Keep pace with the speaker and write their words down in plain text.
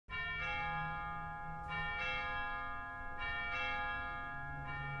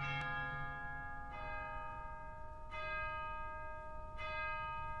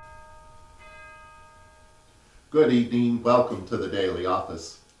Good evening, welcome to the Daily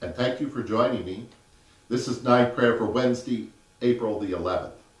Office, and thank you for joining me. This is night prayer for Wednesday, April the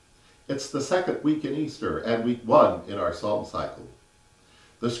 11th. It's the second week in Easter and week 1 in our psalm cycle.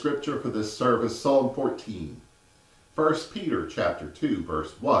 The scripture for this service, Psalm 14, 1 Peter chapter 2,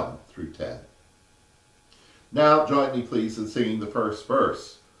 verse 1 through 10. Now join me please in singing the first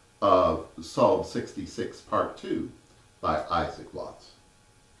verse of Psalm 66, part 2 by Isaac Watts.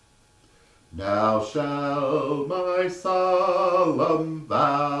 Now shall my solemn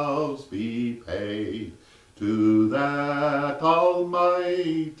vows be paid to that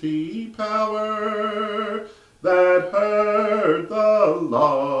almighty power that heard the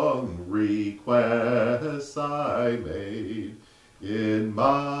long request I made in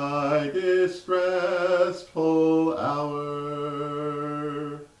my distressful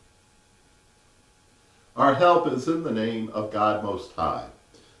hour. Our help is in the name of God Most High,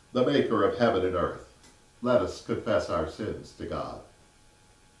 the maker of heaven and earth. Let us confess our sins to God.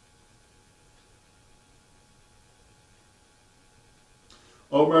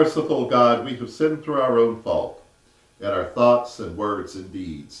 O merciful God, we have sinned through our own fault, in our thoughts and words and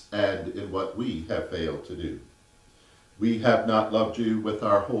deeds, and in what we have failed to do. We have not loved you with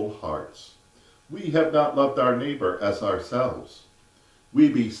our whole hearts. We have not loved our neighbor as ourselves. We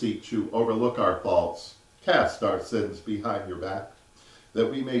beseech you, overlook our faults, cast our sins behind your back, that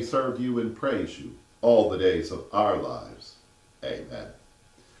we may serve you and praise you all the days of our lives. Amen.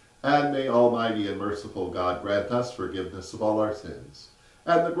 And may Almighty and merciful God grant us forgiveness of all our sins,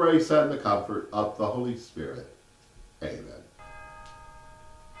 and the grace and the comfort of the Holy Spirit. Amen.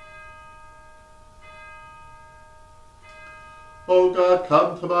 O God,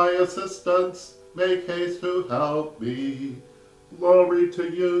 come to my assistance. Make haste to help me. Glory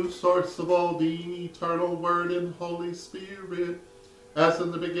to you, source of all being, eternal Word and Holy Spirit, as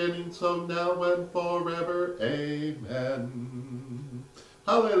in the beginning, so now and forever. Amen.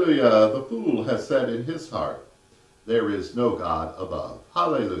 Hallelujah. The fool has said in his heart, there is no God above.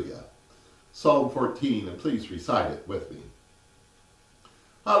 Hallelujah. Psalm 14, and please recite it with me.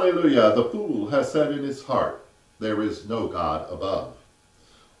 Hallelujah. The fool has said in his heart, there is no God above.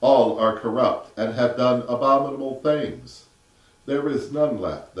 All are corrupt and have done abominable things. There is none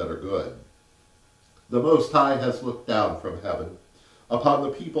left that are good. The Most High has looked down from heaven upon the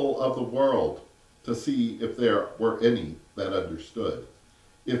people of the world to see if there were any that understood,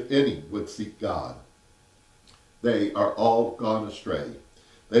 if any would seek God. They are all gone astray.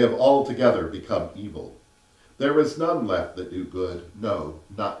 They have altogether become evil. There is none left that do good, no,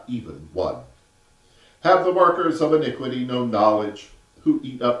 not even one. Have the workers of iniquity no knowledge, who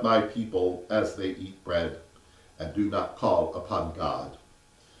eat up my people as they eat bread, and do not call upon God?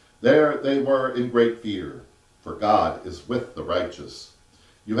 There they were in great fear, for God is with the righteous.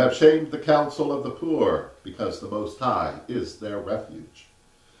 You have shamed the counsel of the poor, because the Most High is their refuge.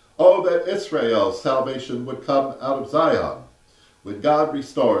 Oh, that Israel's salvation would come out of Zion. When God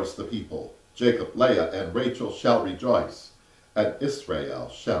restores the people, Jacob, Leah, and Rachel shall rejoice, and Israel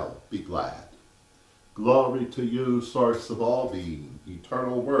shall be glad. Glory to you, source of all being,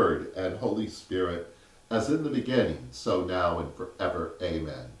 eternal Word and Holy Spirit, as in the beginning, so now and forever.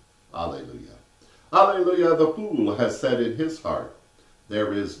 Amen. Alleluia. Alleluia. The fool has said in his heart,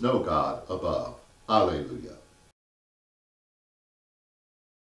 there is no God above. Alleluia.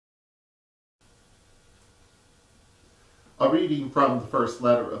 A reading from the first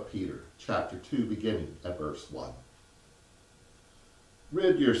letter of Peter, chapter 2, beginning at verse 1.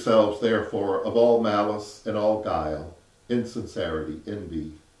 Rid yourselves, therefore, of all malice and all guile, insincerity,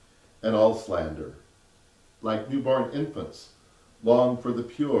 envy, and all slander. Like newborn infants, long for the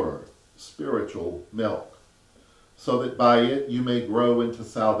pure, spiritual milk, so that by it you may grow into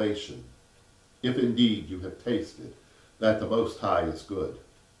salvation, if indeed you have tasted that the Most High is good.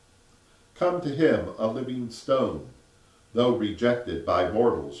 Come to him, a living stone, though rejected by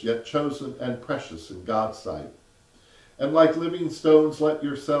mortals, yet chosen and precious in God's sight. And like living stones, let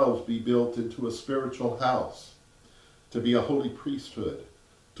yourselves be built into a spiritual house, to be a holy priesthood,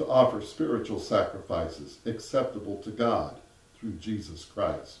 to offer spiritual sacrifices acceptable to God through Jesus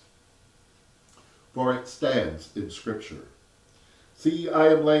Christ. For it stands in Scripture, see,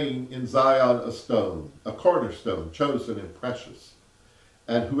 I am laying in Zion a stone, a cornerstone, chosen and precious,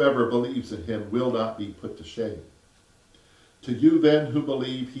 and whoever believes in him will not be put to shame. To you then who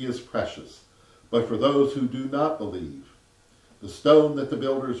believe, he is precious, but for those who do not believe, the stone that the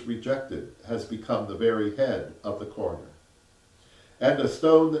builders rejected has become the very head of the corner, and a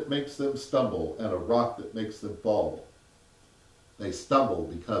stone that makes them stumble, and a rock that makes them fall. They stumble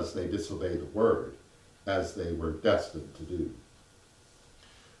because they disobey the word, as they were destined to do.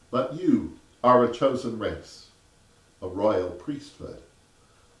 But you are a chosen race, a royal priesthood,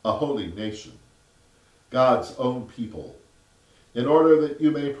 a holy nation, God's own people, in order that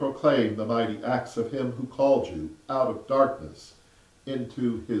you may proclaim the mighty acts of him who called you out of darkness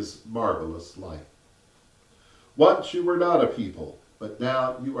into his marvelous light. Once you were not a people, but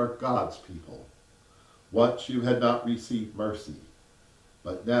now you are God's people. Once you had not received mercy,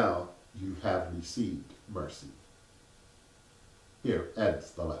 but now you have received mercy. Here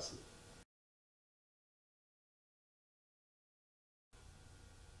ends the lesson.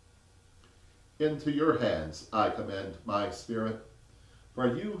 Into your hands I commend my spirit,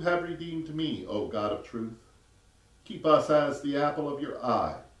 for you have redeemed me, O God of truth. Keep us as the apple of your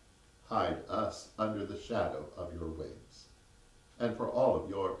eye. Hide us under the shadow of your wings, and for all of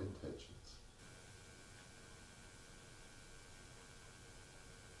your intentions.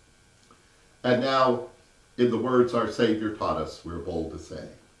 And now, in the words our Savior taught us, we're bold to say,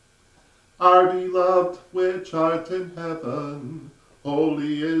 Our beloved, which art in heaven,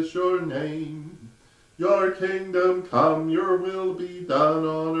 holy is your name. Your kingdom come, your will be done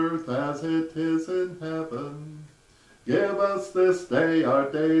on earth as it is in heaven. Give us this day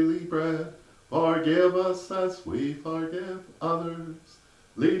our daily bread. Forgive us as we forgive others.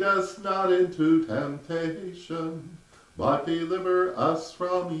 Lead us not into temptation, but deliver us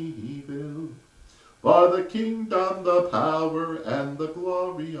from evil. For the kingdom, the power, and the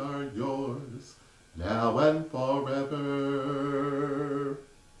glory are yours, now and forever.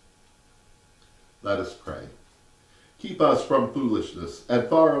 Let us pray. Keep us from foolishness, and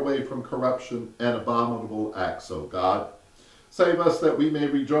far away from corruption and abominable acts, O God. Save us that we may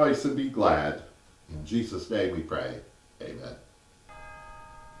rejoice and be glad. In Jesus' name we pray. Amen.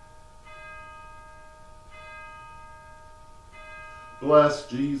 Bless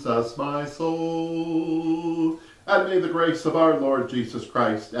Jesus, my soul, and may the grace of our Lord Jesus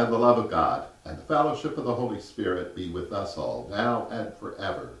Christ, and the love of God, and the fellowship of the Holy Spirit be with us all, now and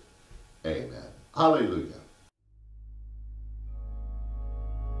forever. Amen. Hallelujah.